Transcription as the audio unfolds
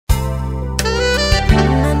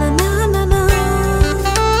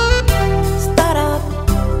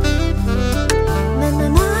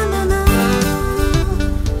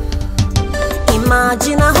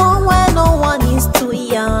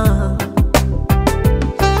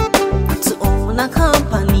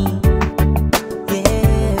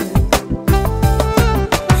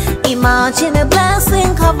Imagine a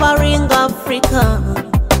blessing covering Africa,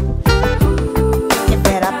 a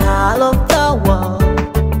better part of the world,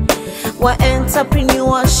 where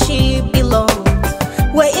entrepreneurship belongs,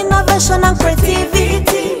 where innovation and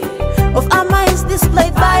creativity of our minds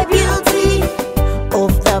displayed by beauty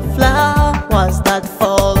of the flowers that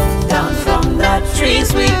fall down from the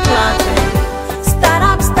trees we planted. Start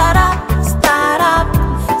up, start up, start up,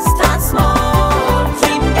 start small,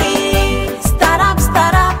 dream big. Start up,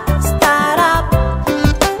 start up, start up,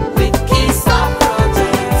 with kids or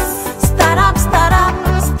projects. Start up, start up,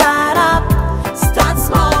 start up, start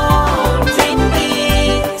small, dream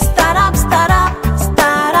big. Start up, start up,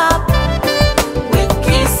 start up, with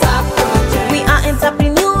kids or projects. We are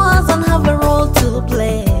entrepreneurs and have a role to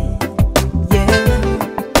play,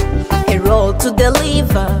 yeah, a role to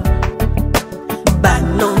deliver, but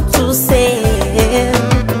not to sell.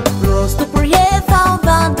 Rules to create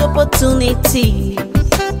thousand opportunities.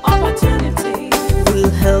 Will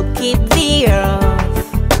help keep the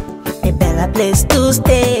earth a better place to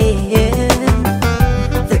stay.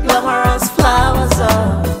 The glamorous flowers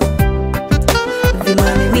of the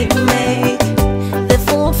money we make, the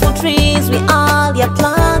food for trees we all yet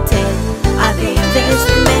planted, are the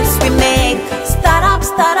investments we make. Start up,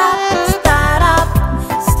 start up, start up,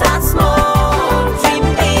 start small, dream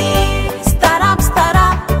big. Start up, start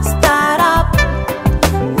up, start up,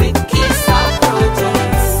 with kids or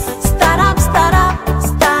projects. Start up, start up,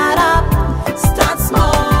 start up, start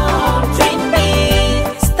small, dream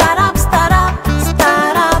big. Start up, start up,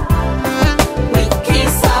 start up, with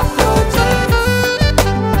kids or projects.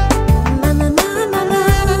 Na na na na na.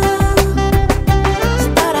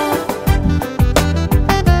 Start up.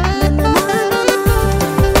 Na na na na na.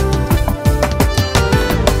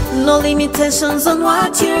 No limitations on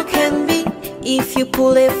what you can be if you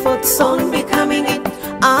pull efforts on becoming it.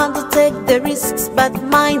 Undertake the risks, but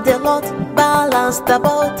mind the lot, balance the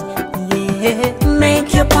boat. Yeah,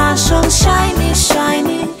 make your passion shiny,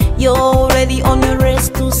 shiny. You're already on your race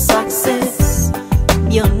to success.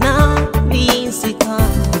 You're not being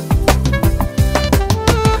second.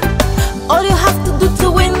 All you have to do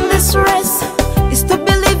to win this race is to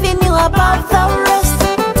believe in you above the rest.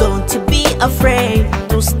 Don't you be afraid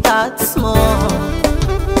to start small.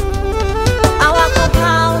 Our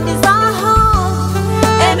compound is our home,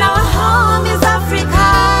 and our home is Africa.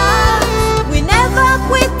 We never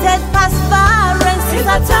quitted, perseverance is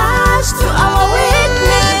attached to our